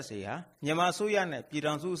RCSS/SSA ဟာမြန်မာအစိုးရ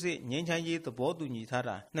နဲ့ပြည်ထောင်စုအဆင့်ငြိမ်းချမ်းရေးသဘောတူညီထား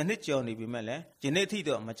တာ2နှစ်ကျော်နေပြီမဲ့လည်းယ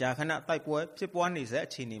နေ့ထိတော့မကြာခဏတိုက်ပွဲဖြစ်ပွားနေစေအ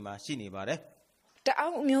ခြေအနေမှာရှိနေပါတယ်။တအော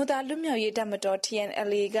က်အမျိုးသားလွတ်မြောက်ရေးတပ်မတော်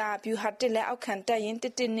TNLA ကဗျူဟာတစ်လက်အောက်ခံတပ်ရင်း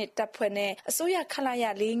112တပ်ဖွဲ့နဲ့အစိုးရခလာရ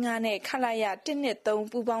45နဲ့ခလာရ113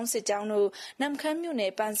ပူးပေါင်းစစ်ကြောင်းတို့နမ်ခမ်းမြို့န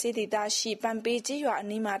ယ်ပန်ဆေးဒေသရှိပန်ပေးကျေးရွာအ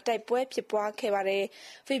နီးမှာတိုက်ပွဲဖြစ်ပွားခဲ့ပါတယ်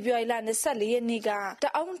။ဖေဖော်ဝါရီလ24ရက်နေ့ကတ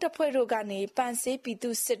အောက်တပ်ဖွဲ့တို့ကနေပန်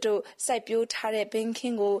ဆေးပြည်သူစစ်တို့စိုက်ပျိုးထားတဲ့ဘင်း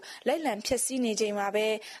ခင်းကိုလိုက်လံဖျက်ဆီးနေချိန်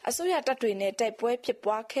မှာပဲအစိုးရတပ်တွေနဲ့တိုက်ပွဲဖြစ်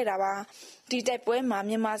ပွားခဲ့တာပါ။ဒီတိုက်ပွဲ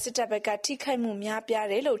မှာမြန်မာစစ်တပ်ဘက်ကထိခိုက်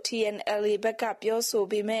မှုများပြားတယ်လို့ TNLA ဘက်ကပြော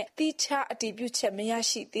ဆိုပေမဲ့တိကျအတည်ပြုချက်မ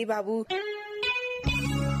ရရှိသေးပါဘူး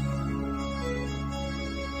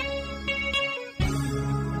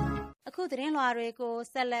အခုသတင်းလွှာတွေကို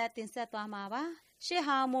ဆက်လက်တင်ဆက်သွား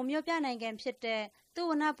မှာပါရှေ့ဟောင်းမုံမြို့ပြနိုင်ငံဖြစ်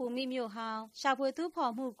တဲ့သူဝနဘူမိမြို့ဟောင်းရှာဖွေသူ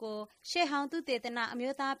ဖော်မှုကိုရှေ့ဟောင်းသူတေသနာအ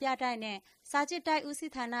မျိုးသားပြတိုက်နဲ့စာချစ်တိုက်ဦးစီး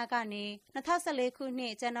ဌာနကနေ2014ခုနှ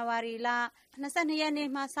စ်ဇန်နဝါရီလ22ရက်နေ့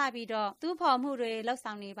မှစပြီးတော့သူဖော်မှုတွေလှုပ်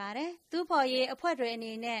ဆောင်နေပါတယ်သူဖော်ရေးအဖွဲ့တွေအ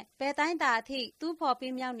နေနဲ့ဘယ်တိုင်းတာ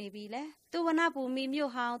အထိသူဖော်ပြီးမြောက်နေပြီလဲသူဝနဘူမိ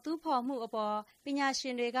မြို့ဟောင်းသူဖော်မှုအပေါ်ပညာရှ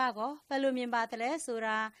င်တွေကကောဘယ်လိုမြင်ပါသလဲ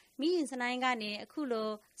ဆိုတာမိရင်စနိုင်းကနေအခုလို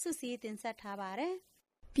စုစည်းတင်ဆက်ထားပါတယ်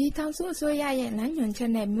ပြည်ထောင်စုအစိုးရရဲ့လမ်း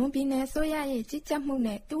ညွှန်ချက်နဲ့မွန်ပြည်နယ်အစိုးရရဲ့ကြီးကြပ်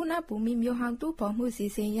မှုနဲ့တူနာဘူမိမြို့ဟောင်းတူဖော်မှုစီ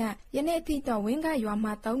စဉ်ရယနေ့အထိတော့ဝင်းက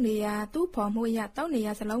ရွာမှာတောင်းနေရတူဖော်မှုရတောင်းနေရ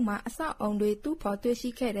စလုံးမှာအဆောက်အုံတွေတူဖော်တွေ့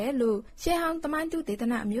ရှိခဲ့တယ်လို့ရှေးဟောင်းတမိုင်းတူဒေ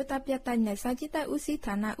သနာအမျိုးသားပြတိုက်နဲ့စာကြည့်တိုက်ဦး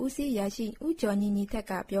စီးဌာနဦးစီးရာရှိဦးကျော်ညီညီထက်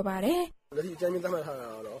ကပြောပါတယ်လက်ရှိအကြမ်းမြင့်သတ်မှတ်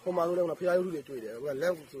ထားတာတော့ဟိုမှာလုံးကဖျားရုပ်တွေတွေ့တယ်ဟိုက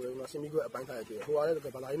လက်ဆိုရင်တော့စင်မီကွက်အပိုင်းထားရတွေ့တယ်ဟိုကလည်း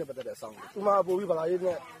ဗလာရေးနဲ့ပတ်သက်တဲ့အဆောင်ဒီမှာပို့ပြီးဗလာ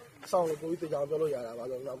ရေးနဲ့ဆောင်းကိုပို့ပြီးတရားပြောလို့ရတာပါ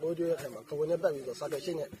ဆိုတော့ကိုကျွေးရဲ့အထက်မှာကဝင်နဲ့ပတ်ပြီးဆိုစာ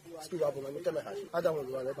ကရှိနဲ့စတူပါပုံမှန်တက်မဲ့ဟာရှိအားကြောင့်လို့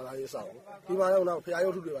ကလည်းဗလာရေးဆောင်းဒီမှာတော့ဖျားရု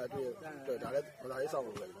ပ်တွေပါတွေ့ဒါလည်းဗလာရေးဆော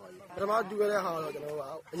င်းလို့ပဲပထမတူခဲ့တဲ့ဟာတော့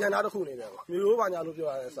ကျွန်တော်ကအရန်သားတစ်ခုနေတယ်ပေါ့မျိုးရိုးပါညာလို့ပြော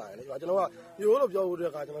ရတဲ့ဆိုင်လေကျွန်တော်ကမျိုးရိုးလို့ပြောဖို့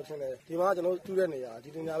တဲ့အခါကျွန်တော်ထင်တယ်ဒီမှာကျွန်တော်တူတဲ့နေရာဒီ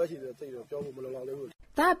တင်ညာပဲရှိတယ်သိတော့ပြောဖို့မလုံလောက်သေးဘူး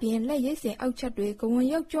ဒါအပြင်လက်ရည်စင်အောက်ချက်တွေကဝန်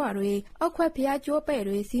ရုပ်ကြွတွေအောက်ခွက်ဖျားကျိုး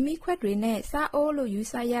ပဲ့တွေစီမီခွက်တွေနဲ့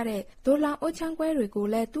စားအိုးလို့ယူဆရတဲ့ဒိုလောင်အိုးချမ်းကွဲတွေကို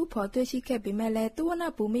လည်းတူးဖော်တွေ့ရှိခဲ့ပေမဲ့လည်းတူဝန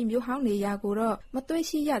ဘူမိမျိုးဟောင်းနေရာကိုတော့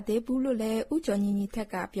မတွေ့ရှိရသေးဘူးလို့လည်းဦးကျော်ညီညီထက်က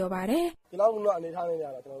ပြောပါတယ်ဒီလောက်ကတော့အနေထားနေရ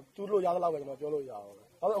တာကျွန်တော်တူးလို့ရတဲ့လောက်ပဲကျွန်တော်ပြောလို့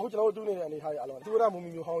ရအောင်အခုကျွန်တော်တို့တူးနေတဲ့အနေထားတွေအားလုံးတူဝနဘူမိ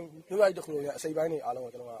မျိုးဟောင်းမျိုးရိုက်တစ်ခုရဲ့အစိပ်ပိုင်းတွေအားလုံး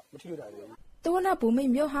ကိုကျွန်တော်ကမထိလို့နိုင်ဘူးတူဝနဘူမိ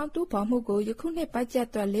မျိုးဟောင်းတူးဖော်မှုကိုယခုနှစ်ပတ်ချက်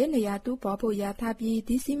အတွက်၄နေရာတူးဖော်ဖို့ရ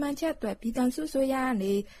ထားပြီးဒီစီမံချက်အတွက်ပြည်ထောင်စုဆိုရက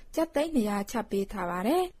နေကျပ်သိန်းနေရာချပေးထားပါတ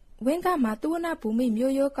ယ်ဝင်းကမှာတူဝနဘူမိ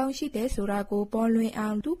မျိုးရိုးကောင်းရှိတဲ့ဆိုတာ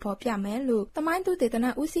ကိုပေါ်လွင်အောင်တူဖော်ပြမယ်လို့တမိုင်းတူဒေ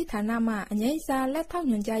သနာဦးစီးဌာနမှအငိမ့်စာလက်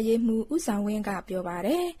ထောက်ညွှန်ကြားရေးမှူးဦးဆောင်ဝင်းကပြောပါတ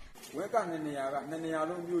ယ်ဝင်းက2နေရာက2နေရာ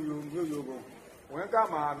လုံးမျိုးရိုးကုန်းဝင်း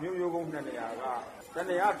ကမှာမျိုးရိုးကုန်း2နေရာကတ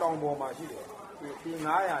နေရာတောင်ပေါ်မှာရှိတယ်ဒီ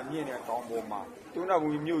900မြင့်တဲ့တောင်ပေါ်မှာတူဝနဘူ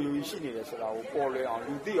မိမျိုးရိုးရှိနေတယ်ဆိုတာကိုပေါ်လွင်အောင်လူ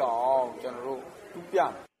သိအောင်ကျွန်တော်တို့တူပြ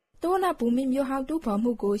မယ်တူဝနဘူမိမျိုးဟောင်းတူဖော်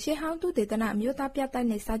မှုကိုရှေးဟောင်းတူဒေသနာအမျိုးသားပြ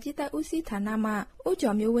တိုက်နဲ့စာကြည့်တိုက်ဦးစီးဌာနမှဦး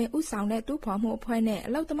ကျော်မျိုးဝင်းဦးဆောင်တဲ့တူဖော်မှုအဖွဲ့နဲ့အ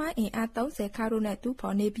လောက်သမိုင်းအင်အား30ခါတို့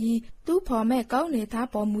နဲ့တူဖော်နေပြီးတူဖော်မဲ့ကောင်းနေ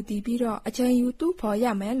သားပေါ်မူတည်ပြီးတော့အချိန်ယူတူဖော်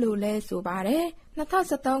ရမယ်လို့လဲဆိုပါတယ်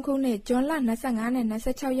2013ခုနှစ်ဇွန်လ25နဲ့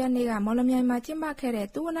26ရက်နေ့ကမော်လမြိုင်မှာကျင်းပခဲ့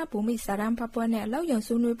တဲ့တူဝနဘူမိစာရန်ဖပွဲနဲ့အလောက်ယုံ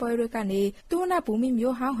ဆွေးနွေးပွဲတွေကနေတူဝ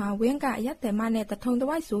နဘူမိမျိုးဟောင်းဟာဝင်းကအရက်တယ်မနဲ့တထုံ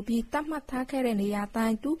တဝိုက်ဆိုပြီးတတ်မှတ်ထားခဲ့တဲ့နေရာတို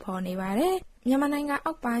င်းတူဖော်နေပါတယ်မြန်မာ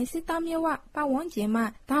နိုင်ငံအောက်ပိုင်းစစ်သားမြဝပတ်ဝန်းကျင်မှ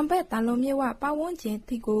တံဘက်တန်လုံးမြဝပတ်ဝန်းကျင်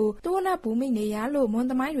ထိကိုတူဝနဘူမိနေရလို့မွန်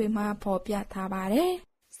သမိုင်းတွေမှာဖော်ပြထားပါ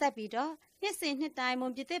တယ်ဆက်ပြီးတော့နှစ်စဉ်နှစ်တို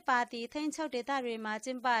င်းမွန်ပြည်သစ်ပါတီထိန်းချုပ်ဒေသတွေ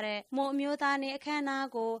မှာကျင်းပတဲ့မွန်အမျိုးသားနေ့အခမ်းအ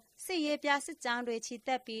နားကိုစစ်ရေးပြစစ်ကြောင်းတွေချီ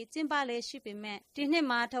တက်ပြီးကျင်းပလေရှိပေ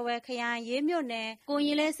မဲ့ဒီနှစ်မှာထဝယ်ခရိုင်ရေးမြို့နယ်ကို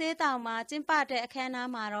ရင်လေးစေးတောင်မှာကျင်းပတဲ့အခမ်းအ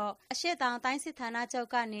နားမှာတော့အရှိတောင်တိုင်းစစ်ဌာနချုပ်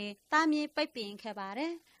ကနေတားမြစ်ပိတ်ပင်ခဲ့ပါ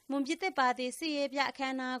တယ် မွန်ပြည်သစ်ပါတီစီရေးပြအခ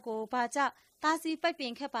မ်းအနားကိုဘာကြောင့်တားဆီးပိတ်ပ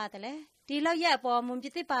င်ခဲ့ပါတယ်လဲဒီလောက်ရဲ့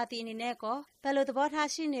အပေါ်မွန်ပြည်သစ်ပါတီအနေနဲ့ကဘယ်လိုသဘောထား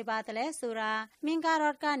ရှိနေပါတယ်လဲဆိုတာမင်္ဂ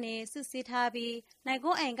ရော့ကနေစစ်ဆေးထားပြီး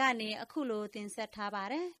နိုင်ကွန်းအိမ်ကနေအခုလိုတင်ဆက်ထား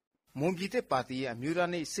ပါတယ်မွန်ပြည်သစ်ပါတီရဲ့အမျိုးသား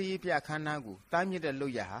နေ့စီရေးပြအခမ်းအနားကိုတားမြစ်တဲ့လု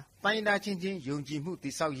ပ်ရဟာတိုင်းဒေသချင်းချင်းယုံကြည်မှု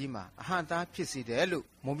တည်ဆောက်ရေးမှာအဟန့်အတားဖြစ်စေတယ်လို့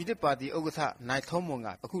မွန်ပြည်သစ်ပါတီဥက္ကဋ္ဌနိုင်ထုံးမွန်က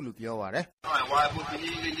အခုလိုပြောပါ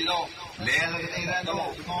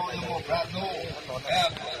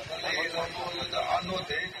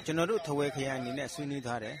တယ်ကျွန်တော်တို့ထဝယ်ခရိုင်အနေနဲ့ဆွေးနွေး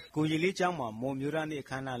ထားတယ်ကိုကြီးလေးကျောင်းမှာမွန်မျိုးသားနေ့အ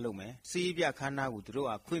ခမ်းအနားလုပ်မယ်စီရေးပြအခမ်းအနားကိုသူတို့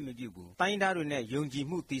ကခွင့်မပြုဘူးတိုင်းဒေသတွေနဲ့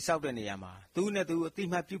ယုံကြည်မှုတည်ဆောက်တဲ့နေရာမှာသူနဲ့သူအတိ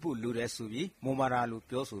မတ်ပြုဖို့လိုတယ်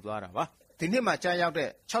ဆိုပြီးမွန်မာရာလို့ပြောဆိုသွားတာပါဒီနေ့မှာကြာရောက်တဲ့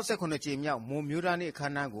68ကြိမ်မြောက်မွန်မျိုးသားနေ့အခ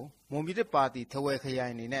မ်းအနားကိုမွန်ပြည်သစ်ပါတီထဝယ်ခ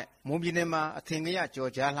ရိုင်အနေနဲ့မွန်ပြည်နယ်မှာအထင်က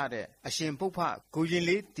ရကြော်ကြားလှတဲ့အရှင်ပုပ္ဖကို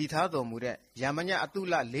ရင်လေးတည်ထားတော်မူတဲ့ရာမညအတု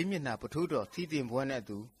လလေးမျက်နှာပထူးတော်ထီးတင်ပွဲနဲ့အ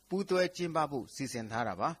တူပူးတွဲကျင်းပဖို့စီစဉ်ထား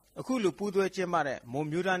တာပါအခုလိုပူးတွဲကျင်းပ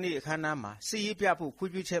တဲ့မွန်မျိုးသားနေ့အခမ်းအနားမှာစီ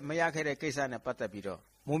ရေးပြဖို့ခွင့်ပြုချက်မရခဲ့တဲ့ကိစ္စနဲ့ပတ်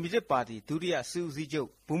သက်ပြီးတော့မွန်ပြည်သစ်ပါတီဒုတိယစစ်ဦးစီးချုပ်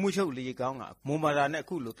ဗိုလ်မှူးချုပ်လီကောင်းကမွန်မာရာနဲ့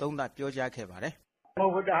အခုလိုသုံးသပ်ပြောကြားခဲ့ပါတယ်မ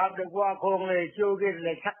ဟုတ်တာဟာကွာခေါင်းလေးချိုးခဲ့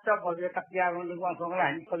လေချက်တော့ပေါ်ရတက်ပြားလုံးကွာဆောင်လာ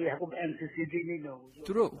ဒီပေါ်ရခု NCCT လို့သူ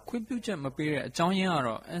တို့ခွင့်ပြုချက်မပေးတဲ့အကြောင်းရင်းက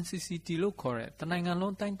တော့ NCCT လို့ခေါ်တဲ့တ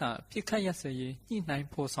နိုင်ငံလုံးတိုင်းတာပြစ်ခတ်ရစရေးညှိနှို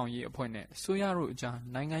င်းဖော်ဆောင်ရေးအဖွဲ့နဲ့ဆိုရတို့အကြား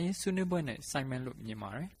နိုင်ငံရေးဆွေးနွေးပွဲနဲ့ဆိုင်မယ်လို့မြင်ပါ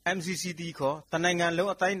တယ် MCCT ခေါ်တနိုင်ငံလုံး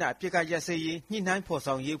အတိုင်းတာပြစ်ခတ်ရစရေးညှိနှို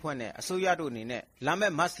င်းဖော်ဆောင်ရေးအဖွဲ့နဲ့အစိုးရတို့အနေနဲ့လာမ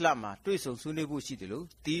ယ့်မတ်လမှာတွေ့ဆုံဆွေးနွေးဖို့ရှိ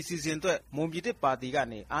တယ်လို့ဒီအစီအစဉ်အတွက်မွန်ပြည်သစ်ပါတီ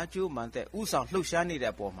ကနေအားကျိုးမှန်တဲ့ဥဆောင်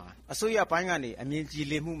လှုပ်ရှားနေတဲ့အပေါ်မှာအစိုးရပိုင်းကနေအမြင်ကြည်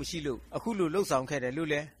လင်မှုမရှိလို့အခုလိုလှုပ်ဆောင်ခဲ့တယ်လို့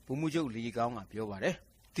လည်းဗိုလ်မှူးချုပ်လီကောင်းကပြောပါတယ်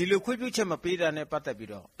ဒီလိုခွင့်ပြုချက်မပေးတာနဲ့ပတ်သက်ပြီး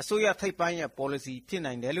တော့အစိုးရထိပ်ပိုင်းရဲ့ policy ဖြစ်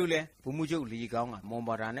နိုင်တယ်လို့လည်းဗိုလ်မှူးချုပ်လီကောင်း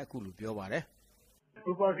ကမွန်ဘာသာနဲ့အခုလိုပြောပါ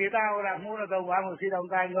တယ်ဒီပေါ်စီတာဟိုလာ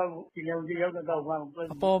မှုတော့ဘာမှစီတော့တိုင်းတော့ဒီလိုဒီ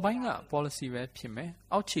ရောက်တော့ဘာမှအပေါ်ပိုင်းက policy ပဲဖြစ်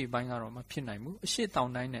မယ်အောက်ခြေပိုင်းကတော့မဖြစ်နိုင်ဘူးအရှိတော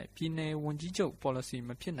င်တိုင်းနဲ့ပြည်နယ်ဝန်ကြီးချုပ် policy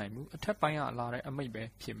မဖြစ်နိုင်ဘူးအထက်ပိုင်းကလာတဲ့အမိ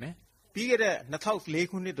န့်ပဲဖြစ်မယ်ပြီးခဲ့တဲ့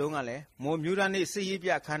2004ခုနှစ်တုန်းကလည်းမွန်မျိုးသားနေ့စစ်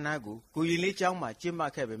ရေးပြအခမ်းအနားကိုကိုရင်လေးကျောင်းမှာကျင်းပ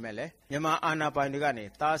ခဲ့ပေမဲ့လည်းမြန်မာအာဏာပိုင်တွေ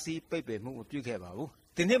ကနေတားဆီးပိတ်ပင်မှုမပြုခဲ့ပါ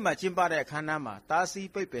ဘူးဒီနှစ်မှာကျင်းပတဲ့အခမ်းအနားမှာတား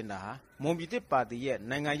ဆီးပိတ်ပင်တာဟာမွန်ပြည်သစ်ပါတီရဲ့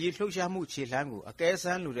နိုင်ငံရေးလှုပ်ရှားမှုခြေလှမ်းကိုအကဲ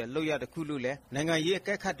ဆန်းလိုတဲ့လုပ်ရတစ်ခုလို့လည်းနိုင်ငံရေး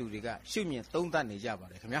အကဲခတ်သူတွေကရှုမြင်သုံးသပ်နေကြပါ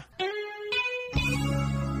တယ်ခင်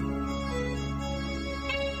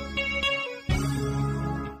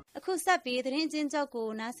ဗျာအခုဆက်ပြီးသတင်းချင်းချုပ်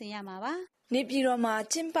ကိုနားဆင်ရမှာပါနေပြည်တော်မှာ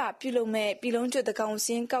ကျင်းပပြုလုပ်မဲ့ပြည်လုံးကျွတ်တကောင်စ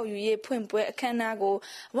င်းကောက်ယူရေးဖွင့်ပွဲအခမ်းအနား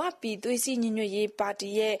ကိုဝပြည်သွေးစည်းညီညွတ်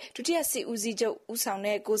ရေးပါတီရဲ့ဒုတိယစစ်ဦးစီးချုပ်ဦး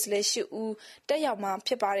ဆောင်တဲ့ကိုယ်စားလှယ်၈ဦးတက်ရောက်မှာ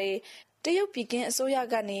ဖြစ်ပါတယ်တရုတ်ပြည်ကင်းအစိုးရ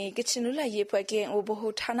ကနေကချင်လူလိုက်ရေးဖွဲ့ကင်းအိုဘဟု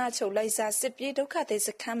ဌာနချုပ်လိုက်စားစစ်ပြေးဒုက္ခသည်စ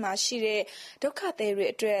ခန်းမှာရှိတဲ့ဒုက္ခသည်တွေ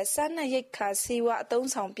အတွက်စားနပ်ရိက္ခာဆေးဝါးအသုံး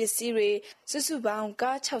ဆောင်ပစ္စည်းတွေစုစုပေါ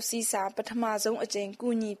င်းကား6စီးစာပထမဆုံးအကြိမ်ကူ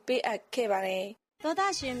ညီပေးအပ်ခဲ့ပါတယ်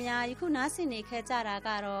သောသားရှင်များယခုနားဆင်နေခဲ့ကြတာ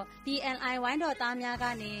ကတော့ BNI ဝိုင်းတော်သားများက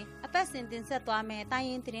နေအပတ်စဉ်တင်ဆက်သွားမယ်တိုင်း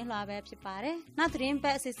ရင်းသတင်းလွှာပဲဖြစ်ပါတယ်။နောက်သတင်း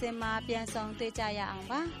ပတ်အစီအစဉ်မှာပြန်ဆောင်တွေ့ကြရအောင်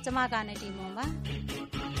ပါ။ကျွန်မကနေတီမွန်ပါ။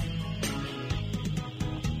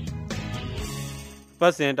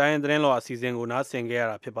ပတ်စဉ်တိုင်းရင်းသတင်းလွှာအစီအစဉ်ကိုနားဆင်ခဲ့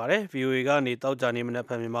ရတာဖြစ်ပါတယ်။ VOA ကနေတောက်ကြနေမနေ့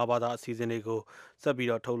ဖက်မြန်မာဘာသာအစီအစဉ်လေးကို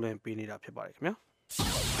ဆက်ပြီးတော့ထုတ်လွှင့်ပေးနေတာဖြစ်ပါတယ်ခင်ဗျာ။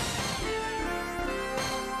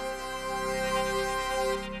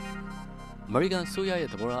အမေရိကန်ဆိုရ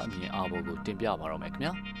ရဲ့သဘောထားအမြင်အာဘော်ကိုတင်ပြပါတော့မယ်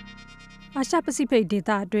ခင်ဗျာအာရှ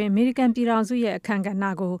ပစိဖိတ်ဒေသအတွင်းအမေရိကန်ပြည်ထောင်စုရဲ့အခမ်းကဏ္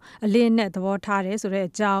ဍကိုအလေးအနက်သဘောထားတယ်ဆိုတဲ့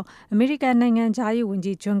အကြောင်းအမေရိကန်နိုင်ငံသားရေးဝန်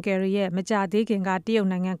ကြီးဂျွန်ကယ်ရီရဲ့မကြာသေးခင်က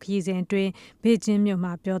တရုတ်နိုင်ငံခရီးစဉ်အတွင်းဘေကျင်း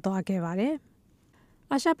မြို့မှာပြောသွားခဲ့ပါတယ်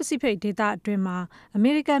အာရှပစိဖိတ်ဒေသအတွင်းမှာအမေ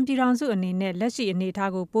ရိကန်ပြည်ထောင်စုအနေနဲ့လက်ရှိအနေအ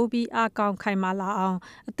ထားကိုပိုပြီးအားကောင်းခိုင်မာလာအောင်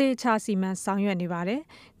အသေးချာစီမံဆောင်ရွက်နေပါတယ်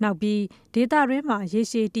။နောက်ပြီးဒေသတွင်းမှာရေ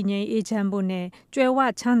ရှည်တည်ငြိမ်အေးချမ်းဖို့နဲ့ကြွယ်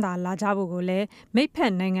ဝချမ်းသာလာကြဖို့ကိုလည်းမိတ်ဖ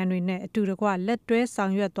က်နိုင်ငံတွေနဲ့အတူတကွလက်တွဲဆော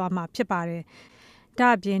င်ရွက်သွားမှာဖြစ်ပါတယ်။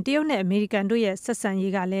ဒါ့အပြင်တရုတ်နဲ့အမေရိကန်တို့ရဲ့ဆက်ဆံ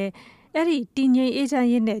ရေးကလည်းအဲ့ဒီတည်ငြိမ်အေးချ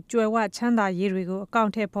မ်းရေးနဲ့ကြွယ်ဝချမ်းသာရေးတွေကိုအ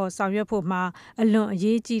ကောင့်ထဲပေါ်ဆောင်ရွက်ဖို့မှာအလွန်အ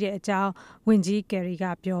ရေးကြီးတဲ့အကြောင်းဝန်ကြီးကယ်ရီ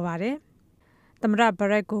ကပြောပါတယ်။သမ္မတဘ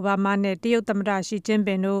ရက်အိုဘားမားနဲ့တရုတ်သမ္မတရှီကျင်းပ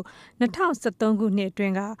င်တို့2013ခုနှစ်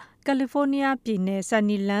အတွင်းကကယ်လီဖိုးနီးယားပြည်နယ်ဆန်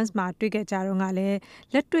နီလန်းစ်မှာတွေ့ခဲ့ကြတော့ကလ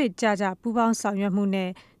ည်းလက်တွေ့ကြကြပူးပေါင်းဆောင်ရွက်မှုနဲ့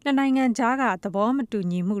နှစ်နိုင်ငံကြားကသဘော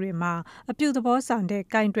မတူညီမှုတွေမှာအပြုသဘောဆောင်တဲ့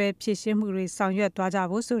ကင်တွယ်ဖြည့်ရှင်းမှုတွေဆောင်ရွက်သွားကြ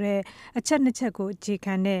ဖို့ဆိုတဲ့အချက်နှစ်ချက်ကိုအခြေ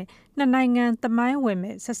ခံတဲ့နှစ်နိုင်ငံသမိုင်းဝင်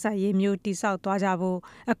မဲ့ဆက်ဆံရေးမျိုးတည်ဆောက်သွားကြဖို့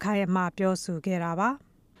အခိုင်အမာပြောဆို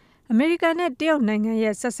ခဲ့တာပါအမေရိကန်နဲ့တရုတ်နိုင်ငံ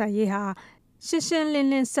ရဲ့ဆက်ဆံရေးဟာ ရှင်းရှင်းလင်း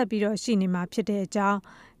လင်းဆက်ပြီးတော့ရှိနေမှာဖြစ်တဲ့အကြောင်း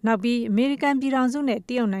နောက်ပြီးအမေရိကန်ပြည်ထောင်စုနဲ့တ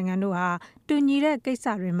ရုတ်နိုင်ငံတို့ဟာတူညီတဲ့ကိစ္စ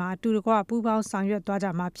တွေမှာအတူတကွပူးပေါင်းဆောင်ရွက်သွားကြ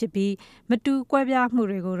မှာဖြစ်ပြီးမတူကွဲပြားမှု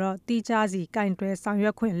တွေကိုတော့တီးခြားစီကင်တွယ်ဆောင်ရွ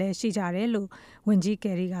က်ခွင့်လည်းရှိကြတယ်လို့ဝန်ကြီးက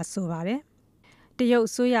ယ်ရီကဆိုပါတယ်တရုတ်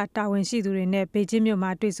အစိုးရတာဝန်ရှိသူတွေနဲ့ဘေကျင်းမြို့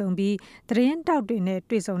မှာတွေ့ဆုံပြီးသတင်းတောက်တွေနဲ့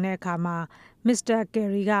တွေ့ဆုံတဲ့အခါမှာမစ္စတာကယ်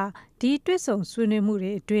ရီကဒီတွေ့ဆုံဆွေးနွေးမှု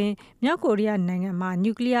တွေအတွင်းမြောက်ကိုရီးယားနိုင်ငံမှာ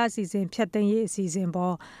နျူကလ িয়ার အစီအစဉ်ဖျက်သိမ်းရေးအစီအစဉ်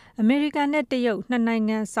ပေါ်အမေရိကန်နဲ့တရုတ်နှစ်နိုင်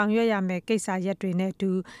ငံဆောင်ရွက်ရမယ့်ကိစ္စရပ်တွေနဲ့အ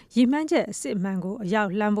တူရည်မှန်းချက်အစစ်အမှန်ကိုအရောက်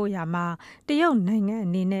လှမ်းဖို့ရမှာတရုတ်နိုင်ငံအ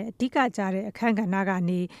နေနဲ့အဓိကကျတဲ့အခမ်းကဏ္ဍက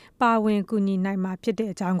နေပါဝင်ကူညီနိုင်မှာဖြစ်တဲ့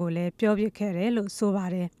အကြောင်းကိုလည်းပြောပြခဲ့တယ်လို့ဆိုပါ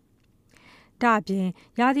တယ်ဒါအပြင်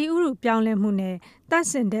ရာသီဥတုပြောင်းလဲမှုနဲ့တန့်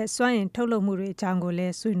စင်တဲ့စွမ်းအင်ထုတ်လုပ်မှုတွေအကြောင်းကိုလ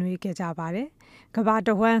ည်းဆွေးနွေးခဲ့ကြပါတယ်။ကမ္ဘာတ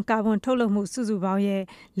ဝှမ်းကာဗွန်ထုတ်လုပ်မှုစုစုပေါင်းရဲ့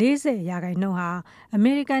40%ဟာအ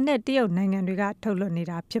မေရိကန်နဲ့တရုတ်နိုင်ငံတွေကထုတ်လွှတ်နေ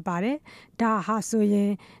တာဖြစ်ပါတယ်။ဒါဟာဆိုရ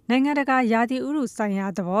င်နိုင်ငံတကာရာသီဥတုဆိုင်ရာ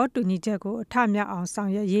သဘောတူညီချက်ကိုအထမြောက်အောင်ဆော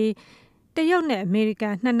င်ရွက်ရေးတရုတ်နဲ့အမေရိက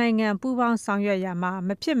န်နှစ်နိုင်ငံပူးပေါင်းဆောင်ရွက်ရမှာမ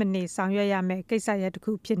ဖြစ်မနေဆောင်ရွက်ရမယ့်ကိစ္စရပ်တစ်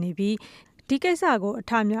ခုဖြစ်နေပြီးဒီကိစ္စကိုအ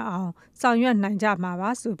ထမြောက်အောင်ဆောင်ရွက်နိုင်ကြမှာပါ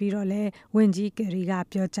ဆိုပြီးတော့လဲဝန်ကြီးကယ်ရီက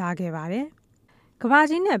ပြောကြားခဲ့ပါတယ်။ကမ္ဘာ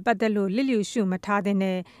ကြီးနဲ့ပတ်သက်လို့လစ်လျူရှုမထားတဲ့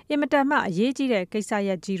အင်မတန်မှအရေးကြီးတဲ့ကိစ္စရ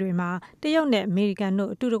ပ်ကြီးတွေမှာတရုတ်နဲ့အမေရိကန်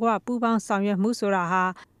တို့အတူတကွပူးပေါင်းဆောင်ရွက်မှုဆိုတာဟာ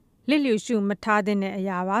လစ်လျူရှုမထားတဲ့အ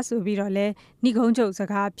ရာပါဆိုပြီးတော့လဲဏိဂုံးချုပ်စ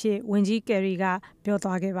ကားအဖြစ်ဝန်ကြီးကယ်ရီကပြော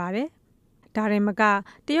သွားခဲ့ပါတယ်။ဒါရင်မက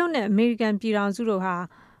တရုတ်နဲ့အမေရိကန်ပြည်ထောင်စုတို့ဟာ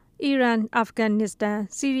အီရန်၊အာဖဂန်နစ္စတန်၊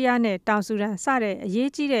ဆီးရီးယားနဲ့တောင်ဆူဒန်စတဲ့အ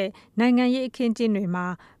ရေးကြီးတဲ့နိုင်ငံရေးအခင်းအကျင်းတွေမှာ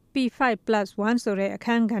P5+1 ဆိုတဲ့အခ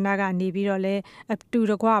န်းကဏ္ဍကနေပြီးတော့လဲအတူ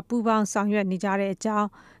တကွပူးပေါင်းဆောင်ရွက်နေကြတဲ့အကြောင်း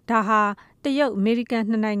ဒါဟာတရုတ်အမေရိကန်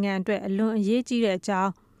နှစ်နိုင်ငံအတွက်အလွန်အရေးကြီးတဲ့အကြော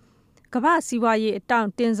င်းကမ္ဘာစီးပွားရေးအတောင့်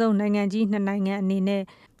တင်းဆုံးနိုင်ငံကြီးနှစ်နိုင်ငံအနေနဲ့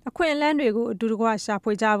အခွင့်အလမ်းတွေကိုအတူတကွရှာ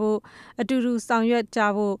ဖွေကြဖို့အတူတူဆောင်ရွက်ကြ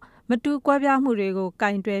ဖို့မတူကွဲပြားမှုတွေကိုက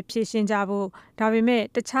င်တွယ်ဖြေရှင်းကြဖို့ဒါပေမဲ့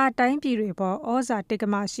တခြားတိုင်းပြည်တွေပေါ်ဩဇာတိက္က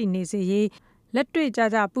မရှိနေစေရေးလက်တွေ့ကြ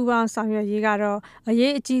ကြပူးပေါင်းဆောင်ရွက်ရေးကတော့အ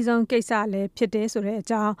ရေးအကြီးဆုံးကိစ္စလည်းဖြစ်တယ်ဆိုတဲ့အ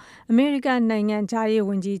ကြောင်းအမေရိကန်နိုင်ငံခြားရေးဝ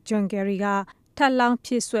န်ကြီးဂျွန်ကယ်ရီကထပ်လောင်းဖြ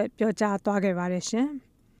ည့်ဆွတ်ပြောကြားသွားခဲ့ပါတယ်ရှင်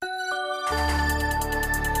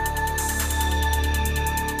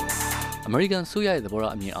အမေရိကန်ဆိုရရဲ့သဘော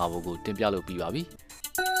ထားအမြင်အာဘော်ကိုတင်ပြလို့ပြီးပါပြီ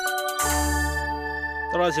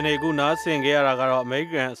တော်ရရှင်တွေအခုနားဆင်ခဲ့ရတာကတော့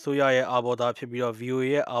American အစိုးရရဲ့အာဘော်သားဖြစ်ပြီးတော့ VOA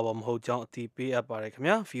ရဲ့အာဘော်မဟုတ်ကြောင်းအသိပေးအပ်ပါတယ်ခင်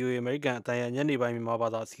ဗျာ VOA American အတန်ရညနေပိုင်းမြန်မာဘာ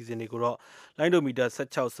သာအစီအစဉ်တွေကိုတော့လိုင်းဒိုမီတာ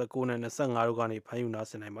16 19နဲ့25တို့ကနေဖမ်းယူနား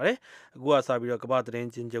ဆင်နိုင်ပါတယ်အခုကစပြီးတော့ကမ္ဘာသတင်း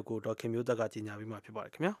ချင်းချုပ်ကိုဒေါက်ခင်မျိုးသက်ကကြီးညာပြီးမှဖြစ်ပါတ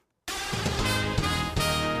ယ်ခင်ဗျာ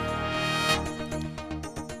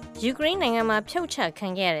ယူကရိန်းနိုင်ငံမှာဖြုတ်ချခံ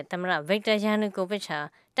ခဲ့ရတဲ့သမ္မတဗစ်တာယာနူကိုဗစ်ဟာ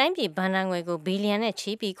တိုင်းပြည်ဘဏ္ဍာငွေကိုဘီလီယံနဲ့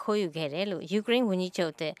ချီပြီးခိုးယူခဲ့တယ်လို့ယူကရိန်းဝန်ကြီးချု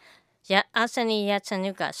ပ်တဲ့အာဆနီယာချန်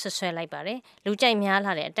နုကဆွဆွဲလိုက်ပါတယ်။လူကြိုက်များ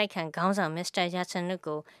လာတဲ့အတိုက်ခံခေါင်းဆောင်မစ္စတာယာချန်နု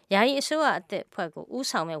ကိုယာယီအစိုးရအသစ်ဖွဲ့ကိုဦး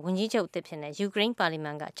ဆောင်မဲ့ဝန်ကြီးချုပ်အသစ်ဖြစ်တဲ့ယူကရိန်းပါလီမ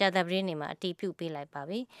န်ကကြာသပတေးနေ့မှာအတည်ပြုပေးလိုက်ပါ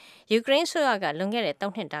ပြီ။ယူကရိန်းအစိုးရကလွန်ခဲ့တဲ့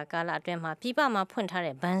3နှစ်တာကာလအတွင်းမှာပြည်ပမှာဖွင့်ထား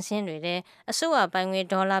တဲ့ဘဏ်စင်းတွေထဲအစိုးရပိုင်ငွေ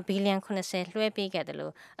ဒေါ်လာဘီလီယံ80လွှဲပေးခဲ့တယ်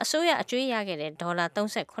လို့အစိုးရအကျွေးရခဲ့တဲ့ဒေါ်လာ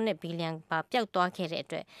38ဘီလီယံပါပျောက်သွားခဲ့တဲ့အ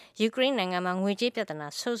တွက်ယူကရိန်းနိုင်ငံမှာငွေကြေးပြဿနာ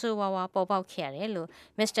ဆိုးဆိုးဝါးဝါပေါ်ပေါက်ခဲ့ရတယ်လို့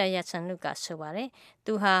မစ္စတာယာချန်နုကဆိုပါတယ်။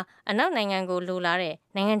သူဟာအနောက်နိုင်ငံကိုလိုလာတဲ့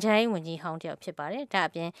နိုင်ငံခြားရေးဝန်ကြီးဟောင်းတယောက်ဖြစ်ပါတယ်။ဒါ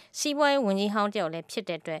အပြင်စီးပွားရေးဝန်ကြီးဟောင်းတယောက်လည်းဖြစ်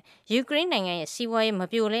တဲ့အတွက်ယူကရိန်းနိုင်ငံရဲ့စီးပွားရေးမ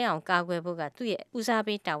ပြိုလဲအောင်ကာကွယ်ဖို့ကသူ့ရဲ့ဦးစား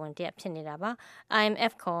ပေးတာဝန်တရပ်ဖြစ်နေတာပါ။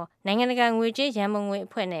 IMF ခေါ်နိုင်ငံတကာငွေကြေးရန်ပုံငွေအ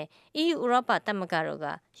ဖွဲ့နဲ့ EU ဥရောပသမဂ္ဂတို့က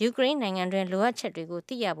ယူကရိန်းနိုင်ငံတွင်လိုအပ်ချက်တွေကို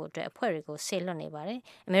သိရဖို့အတွက်အဖွဲ့တွေကိုဆေလွတ်နေပါတယ်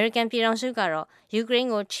။ American ပြည်ထောင်စုကတော့ယူကရိန်း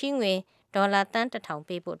ကိုချီးငွေဒေါ်လာတန်း1000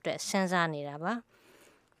ပေးဖို့အတွက်စဉ်းစားနေတာပါ။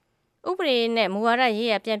ဥပဒေနဲ့မူဝါဒရေး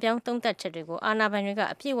ရပြန်ပြောင်းသုံးသပ်ချက်တွေကိုအာဏာပိုင်တွေက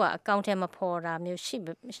အပြည့်အဝအကောင့်ထဲမဖော်တာမျိုးမ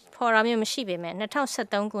ရှိပေမဲ့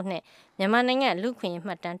2013ခုနှစ်မြန်မာနိုင်ငံလူခွင့်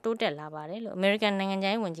မှတ်တမ်းတိုးတက်လာပါတယ်လို့ American နိုင်ငံ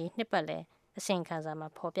ခြားရေးဝန်ကြီးနှစ်ပတ်လည်အစီရင်ခံစာမှာ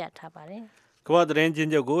ဖော်ပြထားပါတယ်။ကမ္ဘာသတင်းချ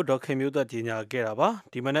င်းချုပ်ကိုဒေါက်ခင်မျိုးသက်ကြီးညာခဲ့တာပါ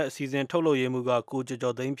။ဒီမနက်အစီအစဉ်ထုတ်လုပ်ရေးမှုကကို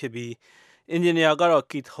ကျော်သိန်းဖြစ်ပြီးအင်ဂျင်နီယာကတော့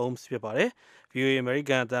Keith Holmes ဖြစ်ပါတယ်။ VOA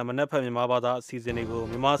American အတန်မနက်ဖြန်မြန်မာဘာသာအစီအစဉ်တွေကို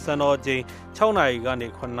မြန်မာစံတော်ချိန်6နာရီကနေ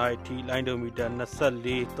9နာရီထိလိုင်းဒိုမီတာ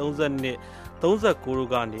24 32 39တို့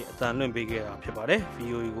ကနေအတန်လွှင့်ပေးခဲ့တာဖြစ်ပါတယ်။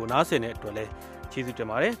 VOA ကိုနားဆင်တဲ့အတွက်လည်းကျေးဇူးတင်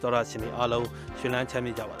ပါတယ်။သောရရှင်တွေအားလုံးရှင်လန်းချမ်း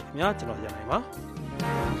မြေ့ကြပါစေခင်ဗျာ။ကျွန်တော်ရန်နိုင်ပါ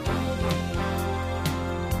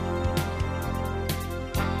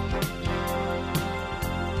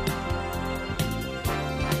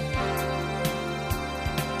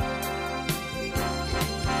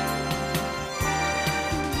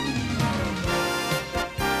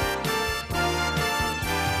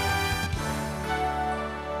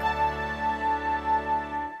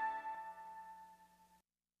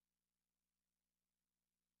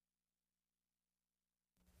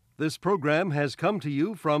This program has come to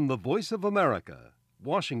you from the Voice of America,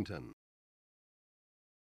 Washington.